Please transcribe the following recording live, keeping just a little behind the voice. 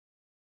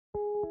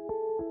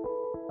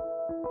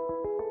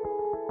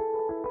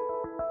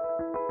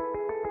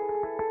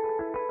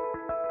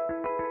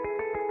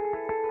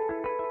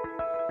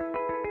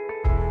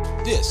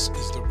This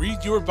is the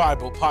Read Your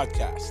Bible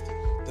podcast,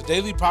 the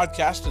daily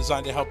podcast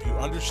designed to help you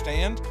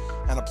understand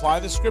and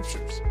apply the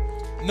scriptures.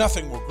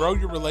 Nothing will grow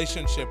your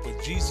relationship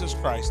with Jesus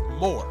Christ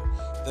more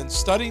than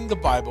studying the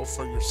Bible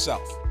for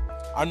yourself.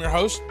 I'm your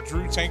host,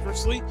 Drew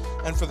Tankersley,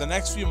 and for the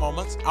next few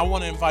moments, I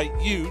want to invite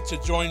you to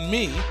join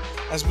me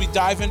as we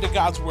dive into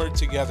God's Word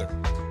together.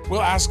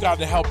 We'll ask God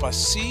to help us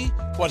see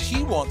what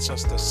He wants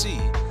us to see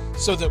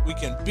so that we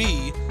can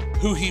be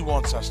who He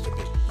wants us to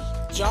be.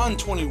 John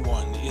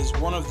 21 is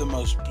one of the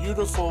most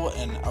beautiful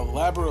and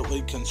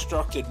elaborately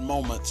constructed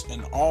moments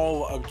in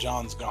all of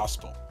John's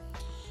Gospel.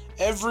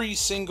 Every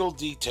single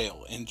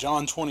detail in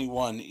John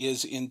 21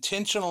 is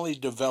intentionally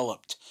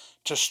developed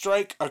to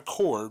strike a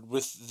chord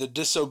with the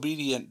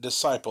disobedient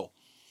disciple.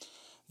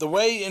 The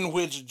way in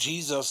which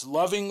Jesus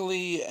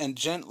lovingly and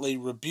gently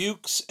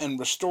rebukes and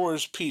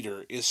restores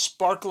Peter is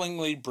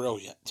sparklingly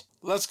brilliant.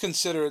 Let's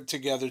consider it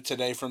together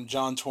today from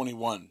John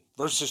 21.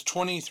 Verses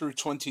 20 through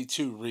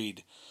 22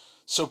 read,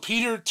 "So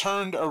Peter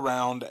turned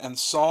around and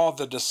saw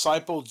the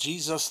disciple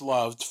Jesus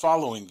loved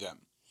following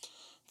them,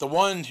 the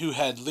one who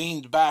had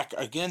leaned back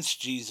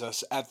against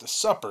Jesus at the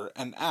supper,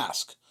 and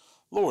asked,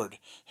 'Lord,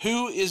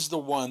 who is the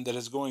one that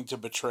is going to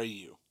betray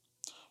you?'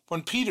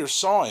 When Peter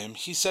saw him,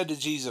 he said to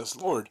Jesus,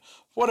 'Lord,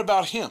 what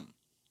about him?'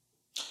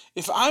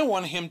 'If I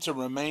want him to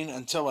remain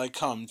until I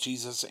come,'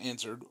 Jesus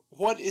answered,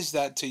 'what is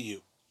that to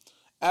you?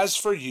 As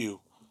for you,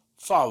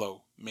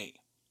 follow me.'"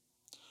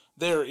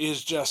 There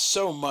is just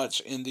so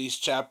much in these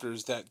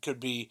chapters that could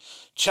be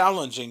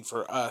challenging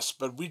for us,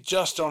 but we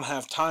just don't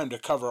have time to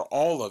cover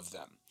all of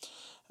them.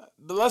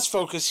 But let's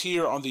focus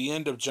here on the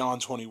end of John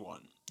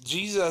 21.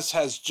 Jesus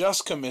has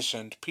just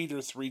commissioned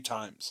Peter 3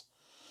 times.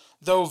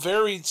 Though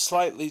varied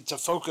slightly to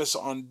focus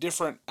on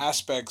different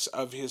aspects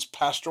of his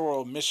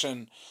pastoral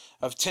mission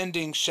of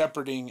tending,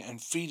 shepherding,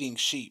 and feeding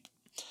sheep,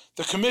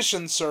 the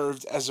commission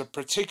served as a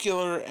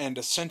particular and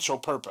essential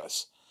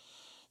purpose.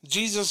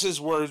 Jesus'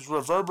 words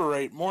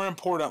reverberate more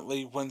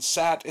importantly when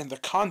sat in the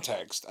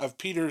context of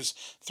Peter's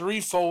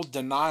threefold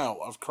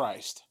denial of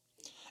Christ.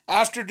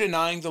 After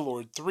denying the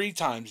Lord 3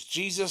 times,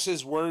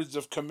 Jesus' words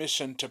of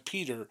commission to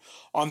Peter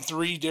on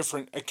 3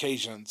 different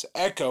occasions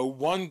echo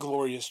one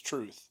glorious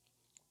truth: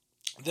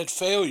 that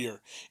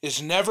failure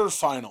is never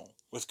final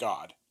with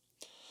God.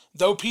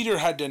 Though Peter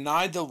had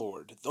denied the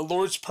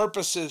Lord's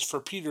purposes for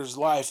Peter's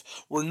life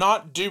were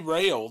not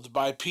derailed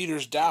by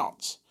Peter's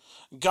doubts.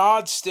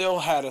 God still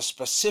had a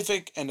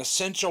specific and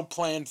essential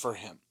plan for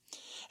him,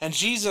 and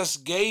Jesus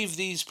gave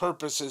these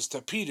purposes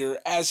to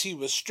Peter as he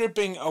was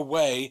stripping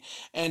away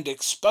and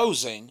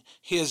exposing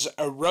his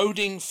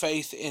eroding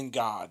faith in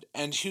God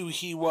and who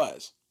he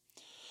was.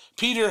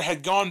 Peter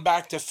had gone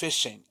back to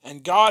fishing,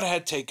 and God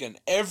had taken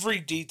every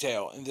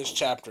detail in this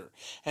chapter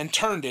and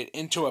turned it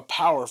into a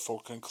powerful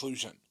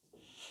conclusion.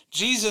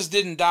 Jesus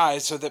didn't die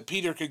so that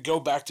Peter could go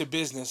back to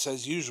business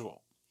as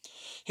usual.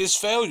 His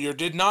failure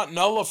did not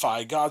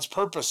nullify God's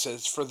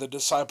purposes for the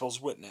disciples'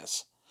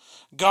 witness.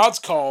 God's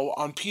call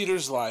on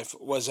Peter's life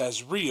was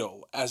as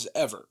real as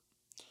ever.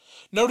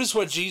 Notice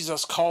what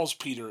Jesus calls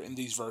Peter in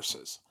these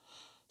verses.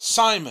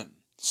 Simon,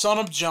 son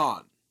of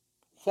John.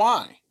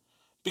 Why?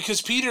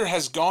 Because Peter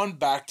has gone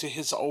back to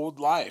his old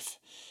life.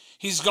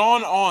 He's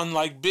gone on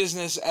like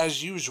business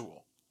as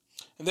usual.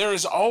 And there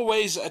is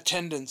always a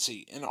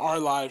tendency in our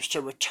lives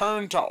to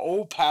return to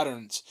old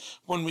patterns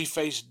when we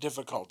face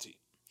difficulty.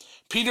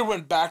 Peter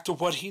went back to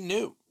what he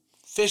knew,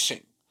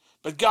 fishing.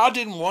 But God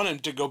didn't want him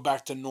to go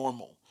back to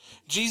normal.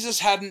 Jesus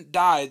hadn't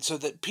died so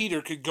that Peter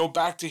could go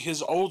back to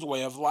his old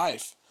way of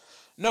life.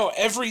 No,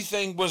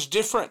 everything was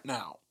different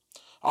now.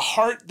 A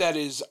heart that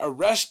is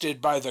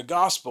arrested by the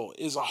gospel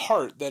is a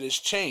heart that is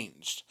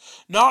changed,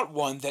 not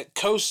one that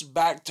coasts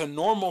back to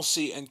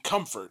normalcy and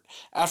comfort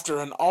after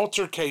an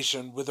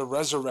altercation with a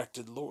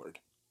resurrected Lord.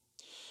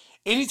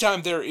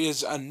 Anytime there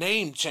is a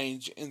name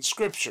change in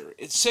Scripture,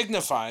 it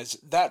signifies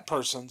that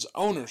person's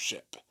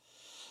ownership.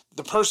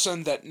 The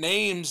person that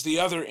names the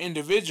other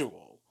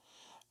individual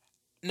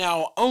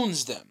now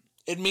owns them.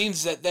 It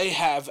means that they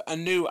have a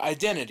new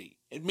identity.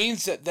 It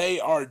means that they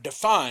are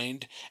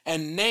defined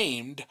and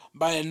named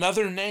by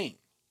another name.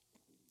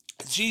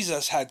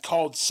 Jesus had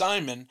called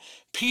Simon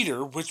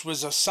Peter, which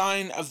was a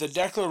sign of the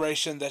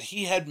declaration that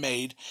he had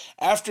made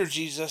after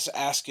Jesus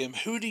asked him,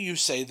 "Who do you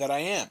say that I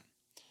am?"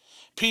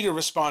 Peter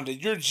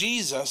responded, "You're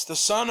Jesus, the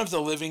Son of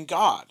the living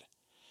God."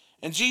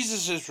 And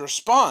Jesus'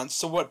 response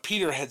to what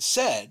Peter had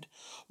said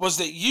was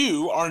that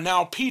you are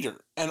now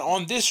Peter, and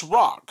on this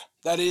rock,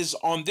 that is,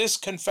 on this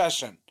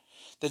confession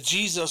that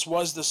Jesus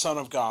was the Son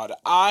of God,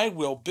 I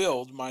will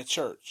build my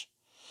church.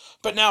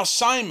 But now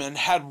Simon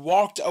had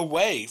walked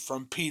away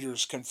from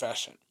Peter's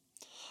confession.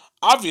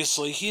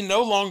 Obviously, he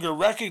no longer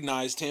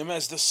recognized him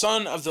as the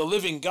Son of the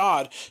living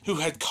God who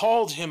had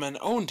called him and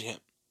owned him.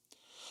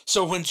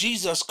 So when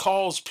Jesus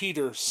calls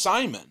Peter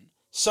Simon,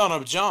 son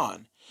of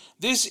John,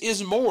 this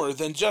is more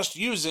than just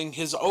using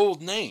his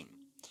old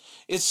name.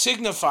 It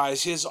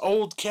signifies his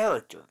old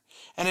character,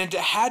 and it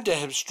had to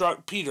have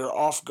struck Peter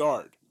off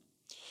guard.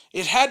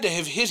 It had to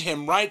have hit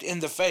him right in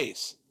the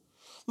face.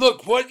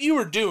 Look, what you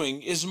are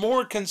doing is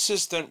more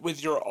consistent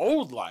with your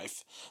old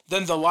life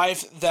than the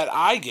life that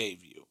I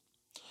gave you.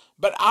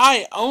 But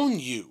I own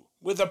you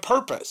with a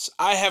purpose.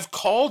 I have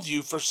called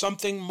you for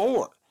something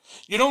more.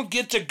 You don't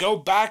get to go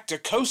back to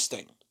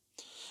coasting.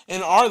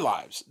 In our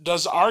lives,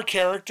 does our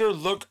character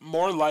look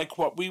more like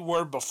what we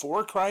were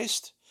before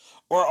Christ?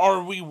 Or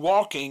are we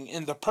walking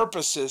in the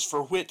purposes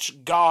for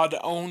which God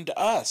owned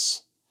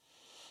us?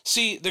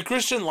 See, the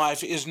Christian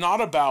life is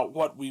not about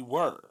what we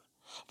were,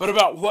 but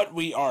about what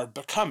we are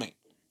becoming.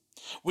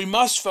 We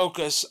must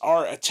focus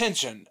our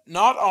attention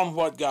not on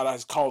what God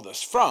has called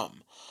us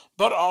from,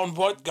 but on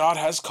what God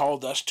has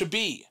called us to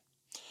be.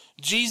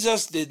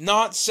 Jesus did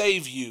not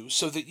save you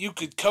so that you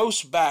could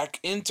coast back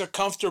into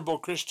comfortable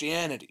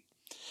Christianity.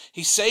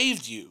 He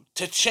saved you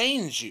to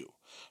change you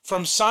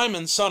from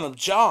Simon, son of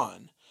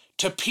John,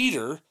 to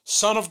Peter,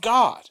 son of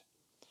God.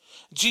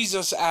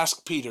 Jesus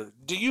asked Peter,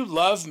 "Do you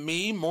love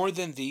me more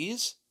than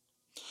these?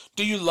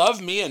 Do you love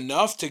me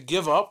enough to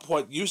give up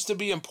what used to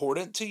be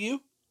important to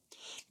you?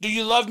 Do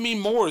you love me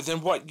more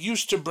than what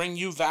used to bring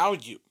you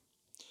value?"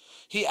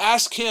 He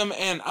asked him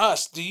and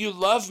us, "Do you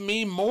love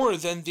me more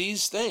than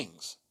these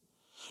things?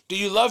 Do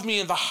you love me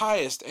in the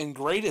highest and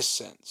greatest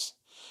sense?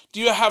 Do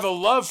you have a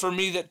love for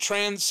me that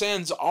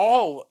transcends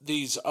all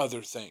these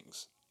other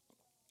things?"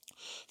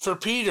 For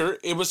Peter,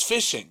 it was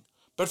fishing.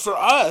 But for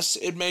us,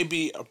 it may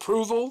be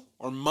approval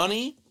or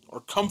money or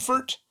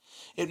comfort.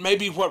 It may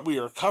be what we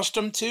are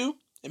accustomed to.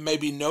 It may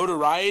be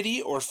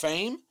notoriety or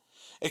fame.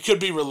 It could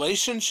be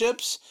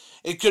relationships.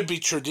 It could be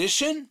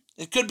tradition.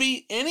 It could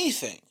be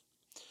anything.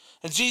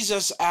 And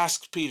Jesus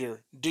asked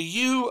Peter, "Do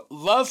you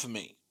love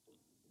me?"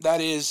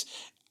 That is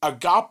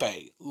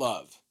agape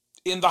love,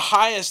 in the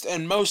highest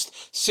and most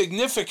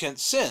significant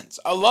sense,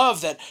 a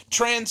love that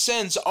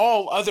transcends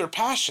all other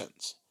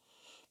passions.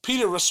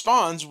 Peter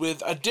responds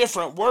with a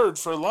different word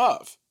for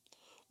love.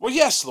 "Well,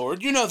 yes,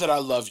 Lord, you know that I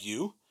love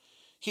you."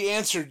 He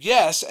answered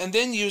yes, and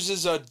then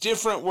uses a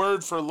different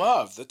word for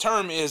love. The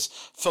term is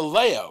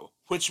phileo,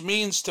 which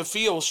means to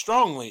feel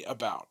strongly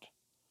about.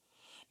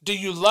 "Do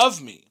you love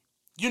me?"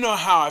 "You know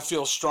how I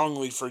feel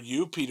strongly for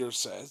you," Peter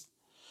says.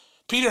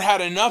 Peter had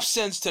enough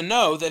sense to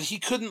know that he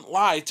couldn't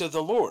lie to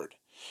the Lord.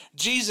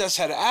 Jesus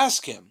had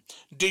asked him,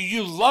 "Do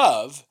you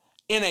love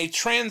in a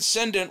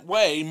transcendent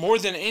way more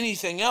than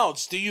anything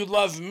else? Do you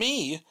love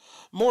me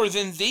more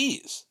than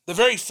these?" The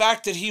very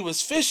fact that he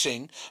was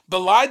fishing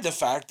belied the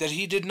fact that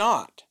he did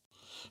not.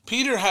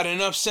 Peter had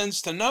enough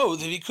sense to know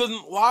that he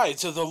couldn't lie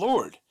to the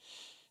Lord.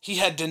 He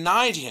had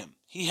denied him.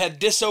 He had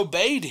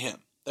disobeyed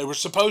him. They were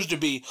supposed to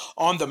be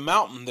on the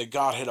mountain that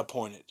God had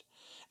appointed.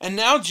 And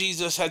now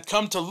Jesus had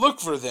come to look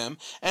for them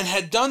and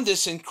had done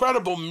this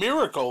incredible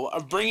miracle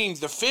of bringing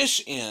the fish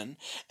in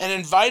and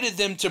invited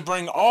them to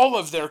bring all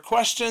of their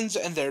questions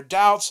and their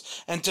doubts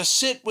and to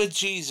sit with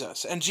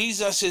Jesus. And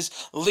Jesus is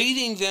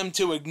leading them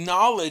to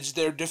acknowledge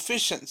their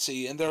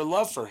deficiency and their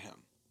love for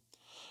him.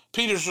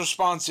 Peter's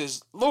response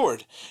is,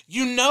 "Lord,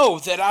 you know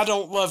that I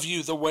don't love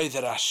you the way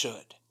that I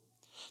should."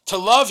 To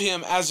love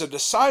him as a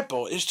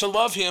disciple is to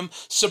love him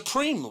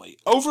supremely,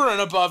 over and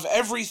above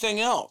everything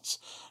else,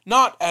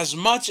 not as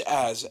much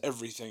as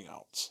everything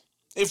else.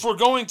 If we're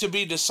going to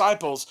be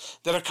disciples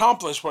that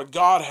accomplish what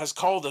God has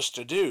called us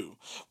to do,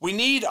 we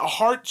need a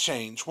heart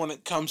change when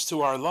it comes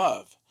to our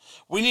love.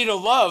 We need a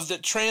love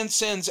that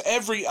transcends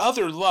every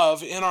other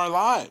love in our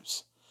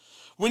lives.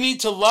 We need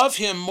to love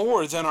him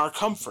more than our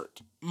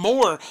comfort,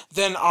 more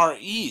than our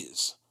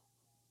ease,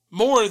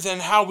 more than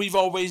how we've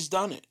always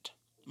done it,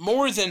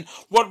 more than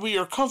what we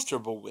are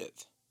comfortable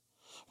with.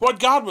 What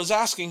God was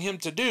asking him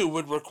to do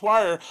would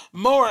require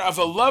more of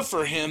a love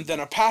for him than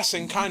a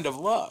passing kind of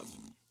love.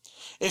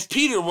 If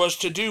Peter was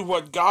to do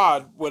what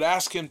God would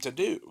ask him to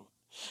do,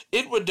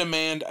 it would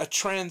demand a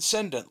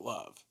transcendent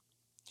love.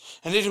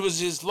 And it was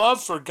his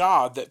love for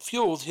God that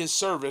fueled his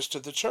service to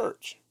the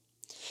church.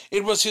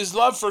 It was his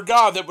love for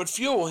God that would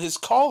fuel his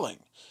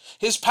calling.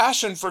 His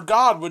passion for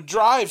God would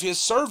drive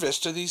his service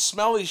to these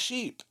smelly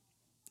sheep.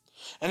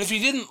 And if he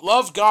didn't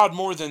love God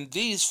more than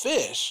these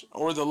fish,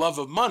 or the love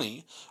of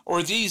money,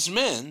 or these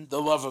men,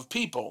 the love of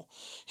people,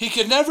 he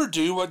could never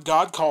do what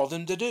God called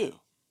him to do.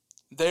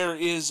 There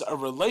is a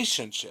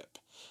relationship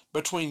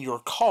between your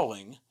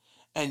calling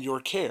and your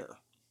care.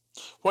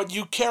 What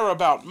you care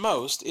about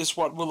most is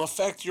what will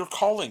affect your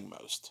calling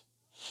most.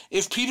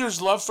 If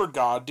Peter's love for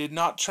God did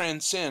not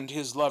transcend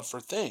his love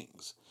for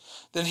things,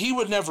 then he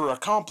would never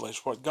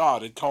accomplish what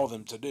God had called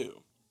him to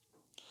do.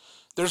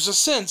 There's a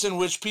sense in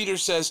which Peter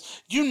says,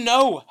 "You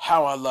know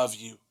how I love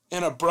you."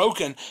 In a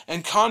broken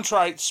and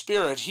contrite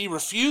spirit, he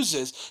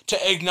refuses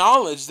to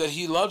acknowledge that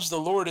he loves the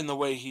Lord in the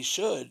way he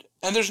should.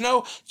 And there's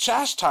no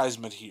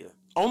chastisement here,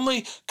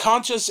 only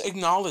conscious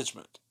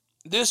acknowledgement.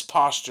 This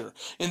posture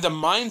in the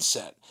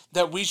mindset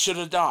that we should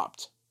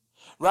adopt.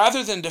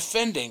 Rather than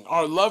defending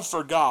our love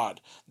for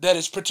God that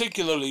is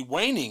particularly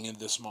waning in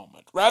this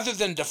moment, rather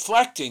than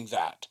deflecting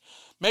that,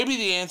 maybe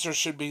the answer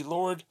should be,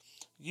 "Lord,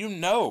 you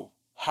know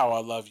how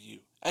I love you,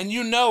 and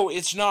you know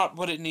it's not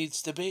what it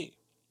needs to be."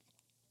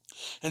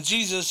 And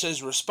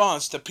Jesus'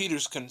 response to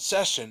Peter's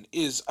concession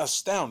is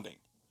astounding.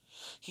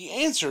 He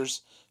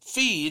answers,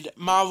 "Feed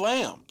my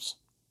lambs."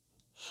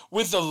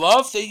 With the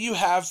love that you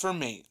have for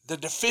me, the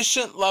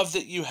deficient love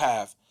that you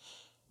have,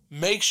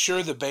 make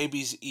sure the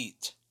babies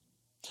eat.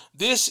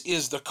 This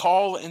is the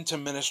call into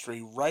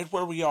ministry right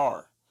where we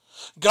are.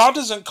 God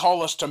doesn't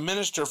call us to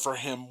minister for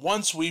Him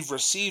once we've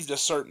received a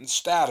certain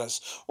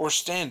status or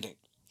standing.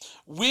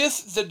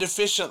 With the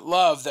deficient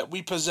love that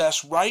we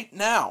possess right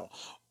now,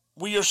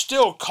 we are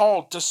still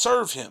called to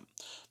serve Him.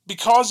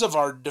 Because of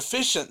our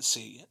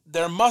deficiency,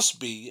 there must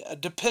be a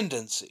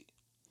dependency.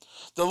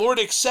 The Lord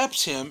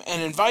accepts him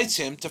and invites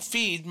him to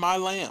feed my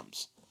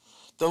lambs.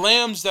 The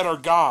lambs that are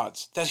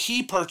God's, that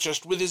He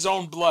purchased with His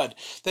own blood,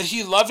 that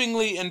He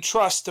lovingly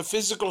entrusts to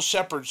physical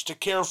shepherds to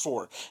care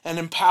for and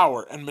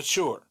empower and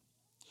mature.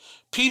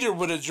 Peter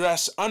would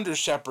address under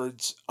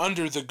shepherds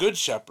under the Good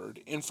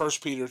Shepherd in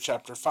 1 Peter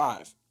chapter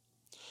 5.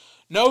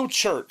 No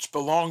church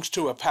belongs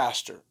to a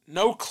pastor.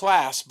 No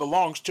class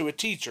belongs to a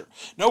teacher.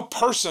 No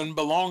person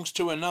belongs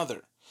to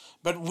another.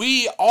 But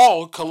we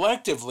all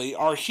collectively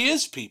are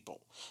His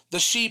people, the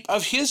sheep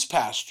of His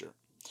pasture.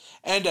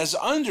 And as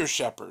under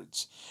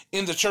shepherds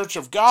in the church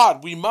of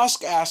God, we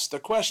must ask the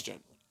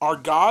question, are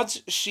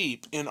God's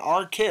sheep in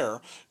our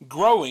care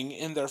growing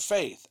in their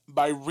faith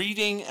by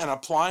reading and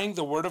applying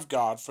the Word of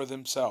God for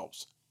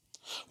themselves?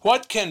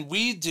 What can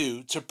we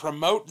do to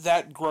promote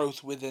that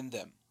growth within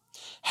them?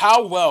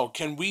 How well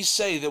can we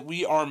say that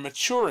we are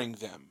maturing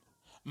them,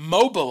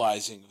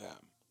 mobilizing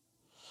them?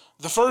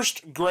 The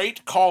first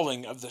great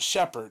calling of the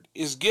shepherd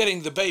is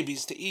getting the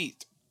babies to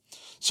eat.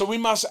 So we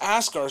must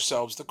ask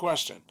ourselves the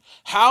question,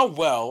 how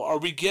well are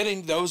we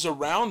getting those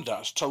around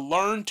us to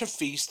learn to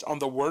feast on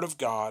the Word of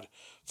God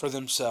for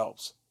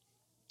themselves?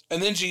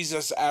 And then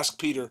Jesus asked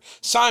Peter,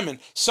 "Simon,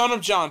 son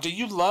of John, do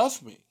you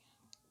love me?"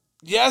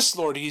 "Yes,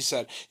 Lord," he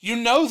said, "you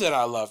know that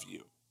I love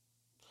you."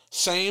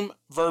 Same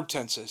verb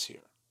tenses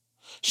here.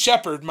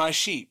 "Shepherd my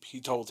sheep,"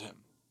 he told him.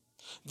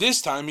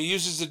 This time he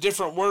uses a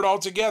different word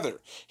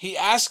altogether. He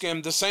asks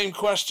him the same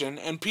question,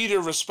 and Peter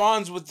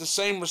responds with the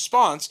same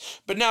response,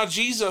 but now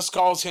Jesus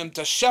calls him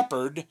to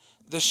shepherd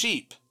the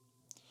sheep.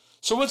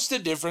 So what's the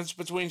difference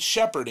between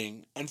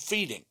shepherding and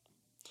feeding?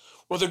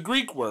 Well, the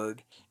Greek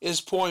word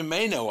is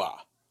poimenoa,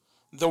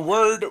 the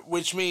word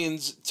which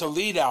means to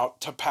lead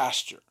out to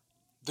pasture.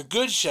 The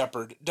good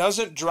shepherd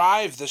doesn't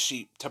drive the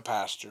sheep to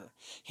pasture.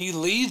 He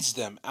leads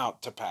them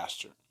out to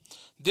pasture.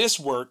 This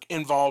work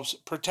involves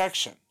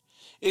protection.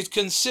 It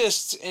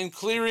consists in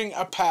clearing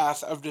a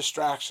path of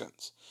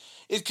distractions.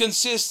 It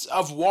consists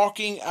of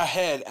walking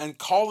ahead and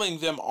calling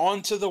them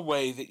onto the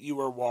way that you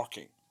are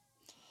walking.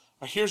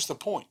 Now, here's the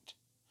point.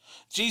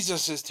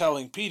 Jesus is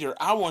telling Peter,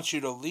 I want you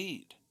to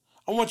lead.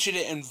 I want you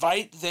to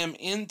invite them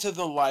into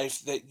the life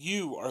that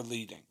you are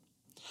leading.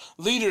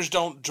 Leaders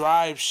don't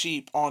drive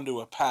sheep onto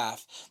a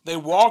path. They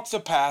walk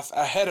the path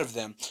ahead of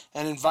them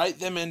and invite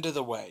them into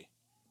the way.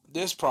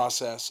 This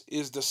process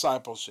is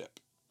discipleship.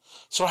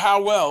 So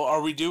how well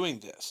are we doing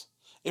this?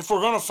 If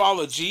we're going to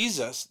follow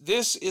Jesus,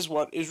 this is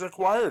what is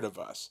required of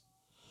us.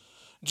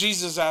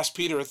 Jesus asked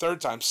Peter a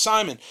third time,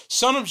 "Simon,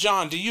 son of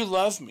John, do you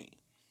love me?"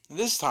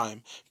 This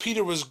time,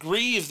 Peter was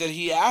grieved that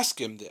he asked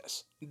him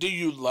this. "Do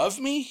you love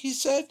me?" he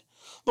said.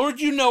 "Lord,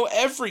 you know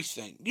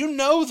everything. You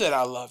know that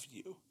I love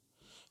you."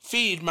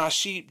 "Feed my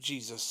sheep,"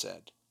 Jesus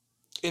said.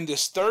 In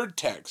this third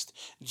text,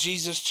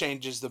 Jesus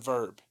changes the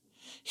verb.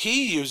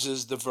 He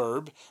uses the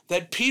verb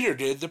that Peter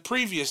did the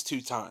previous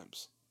two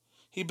times.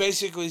 He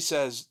basically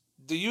says,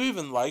 "Do you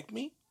even like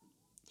me?"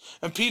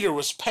 And Peter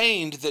was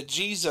pained that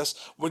Jesus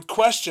would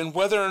question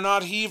whether or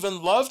not he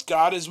even loved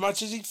God as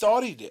much as he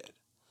thought he did.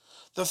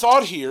 The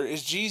thought here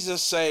is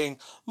Jesus saying,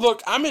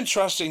 "Look, I'm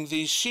entrusting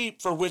these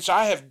sheep for which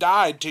I have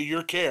died to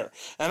your care,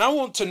 and I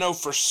want to know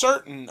for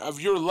certain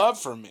of your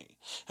love for me.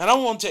 And I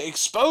want to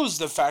expose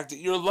the fact that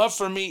your love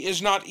for me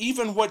is not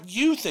even what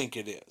you think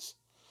it is."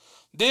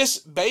 This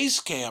base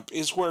camp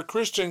is where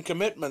Christian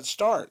commitment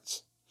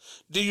starts.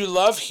 Do you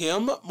love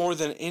Him more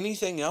than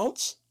anything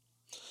else?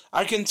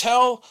 I can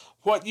tell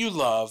what you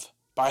love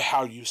by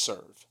how you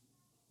serve.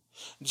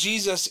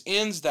 Jesus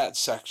ends that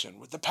section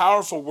with the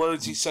powerful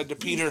words He said to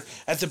Peter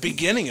at the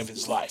beginning of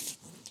His life.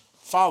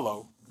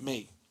 "Follow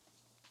me."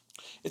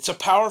 It's a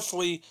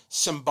powerfully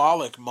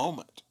symbolic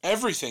moment.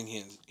 Everything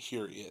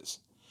here is.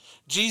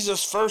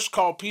 Jesus first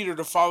called Peter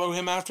to follow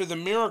Him after the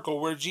miracle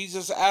where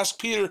Jesus asked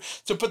Peter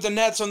to put the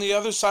nets on the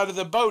other side of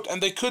the boat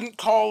and they couldn't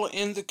call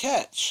in the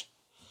catch.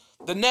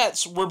 The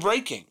nets were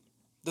breaking.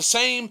 The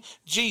same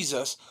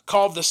Jesus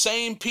called the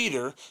same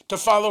Peter to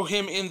follow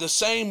Him in the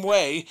same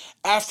way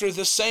after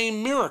the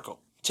same miracle,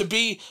 to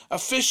be a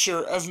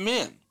fisher of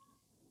men.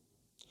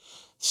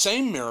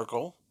 Same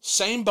miracle,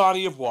 same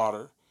body of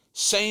water,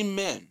 same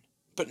men.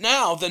 But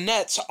now the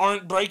nets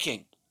aren't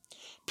breaking.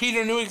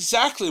 Peter knew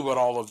exactly what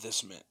all of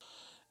this meant.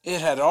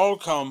 It had all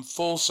come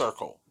full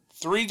circle.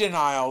 3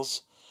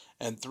 denials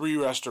and 3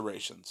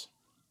 restorations.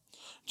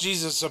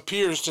 Jesus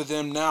appears to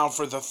them now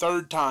for the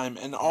 3rd time,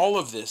 and all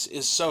of this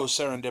is so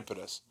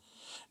serendipitous.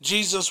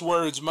 Jesus'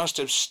 words must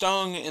have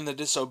stung in the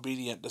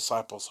disobedient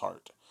disciples'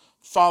 heart.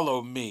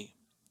 Follow me.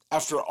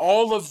 After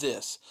all of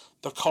this,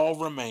 the call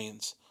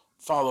remains,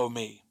 follow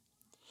me.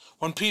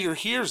 When Peter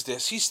hears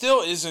this, he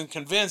still isn't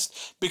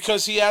convinced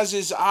because he has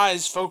his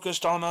eyes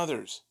focused on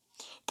others.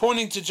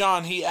 Pointing to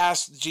John, he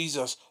asked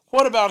Jesus,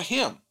 "What about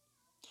him?"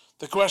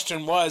 The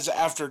question was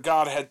after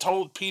God had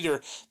told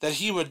Peter that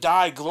he would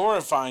die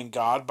glorifying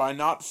God by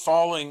not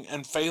falling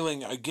and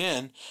failing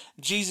again.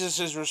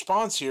 Jesus'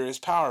 response here is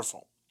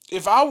powerful.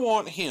 If I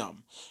want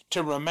him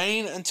to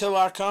remain until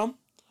I come,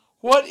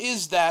 what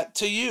is that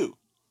to you?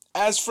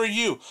 As for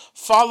you,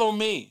 follow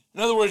me. In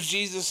other words,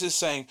 Jesus is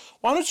saying,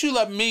 why don't you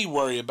let me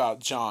worry about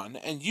John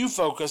and you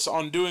focus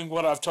on doing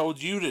what I've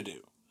told you to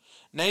do?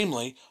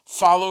 Namely,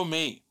 follow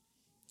me.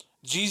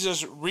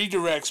 Jesus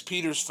redirects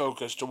Peter's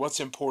focus to what's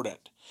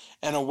important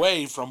and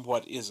away from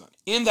what isn't.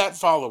 In that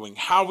following,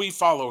 how we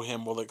follow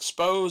him will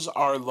expose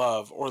our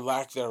love or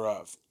lack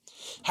thereof.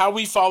 How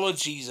we follow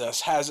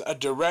Jesus has a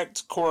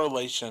direct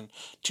correlation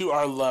to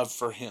our love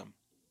for him.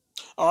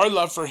 Our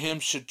love for him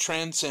should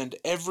transcend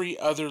every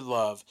other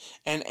love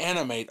and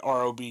animate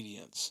our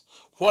obedience,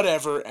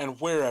 whatever and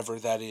wherever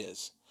that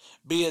is.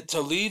 Be it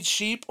to lead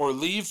sheep or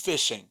leave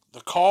fishing,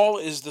 the call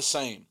is the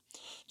same.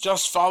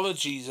 Just follow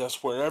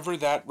Jesus wherever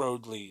that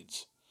road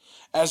leads.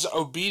 As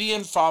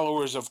obedient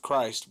followers of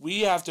Christ,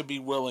 we have to be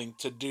willing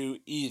to do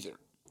either.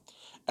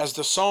 As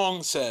the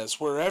song says,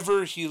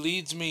 wherever he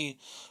leads me,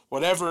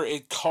 whatever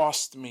it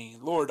costs me,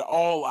 Lord,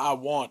 all I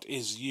want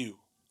is you.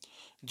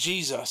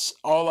 Jesus,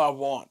 all I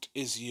want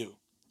is you.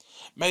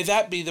 May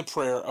that be the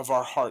prayer of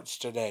our hearts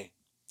today.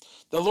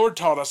 The Lord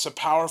taught us a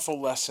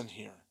powerful lesson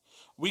here.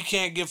 We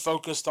can't get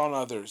focused on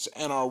others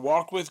and our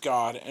walk with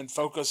God and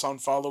focus on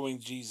following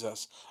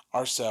Jesus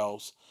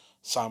ourselves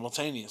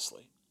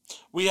simultaneously.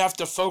 We have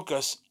to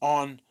focus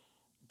on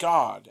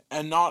God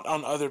and not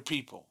on other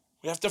people.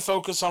 We have to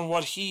focus on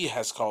what he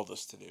has called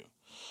us to do.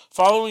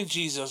 Following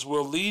Jesus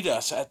will lead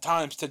us at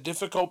times to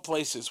difficult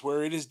places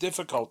where it is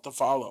difficult to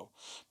follow,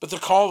 but the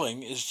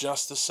calling is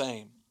just the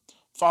same.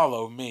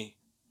 Follow me.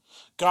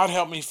 God,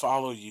 help me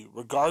follow you,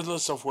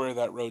 regardless of where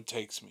that road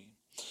takes me,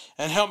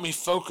 and help me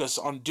focus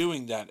on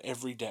doing that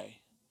every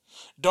day.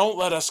 Don't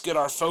let us get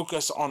our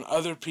focus on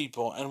other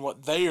people and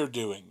what they are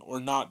doing or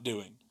not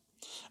doing.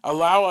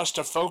 Allow us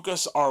to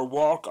focus our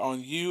walk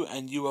on you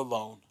and you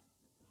alone.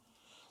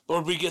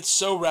 Lord, we get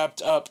so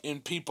wrapped up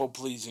in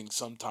people-pleasing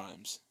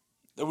sometimes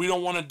that we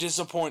don't want to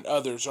disappoint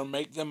others or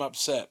make them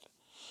upset.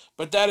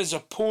 But that is a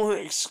poor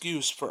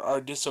excuse for our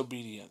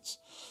disobedience.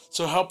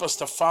 So help us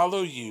to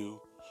follow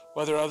you,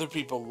 whether other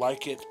people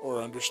like it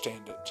or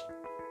understand it.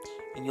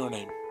 In your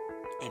name,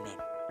 amen.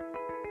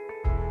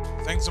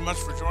 Thanks so much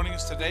for joining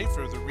us today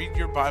for the Read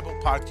Your Bible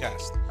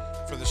podcast.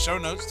 For the show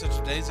notes to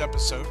today's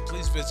episode,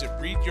 please visit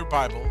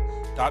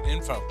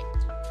readyourbible.info.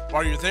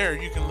 While you're there,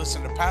 you can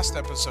listen to past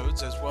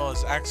episodes as well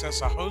as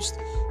access a host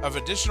of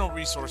additional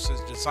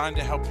resources designed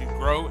to help you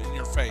grow in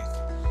your faith.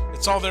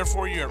 It's all there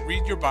for you at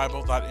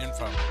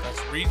readyourbible.info. That's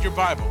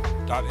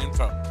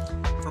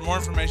readyourbible.info. For more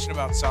information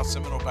about South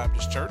Seminole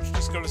Baptist Church,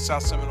 just go to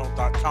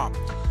southseminole.com.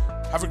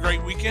 Have a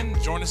great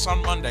weekend. Join us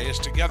on Monday as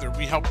together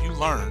we help you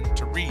learn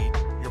to read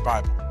your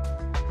Bible.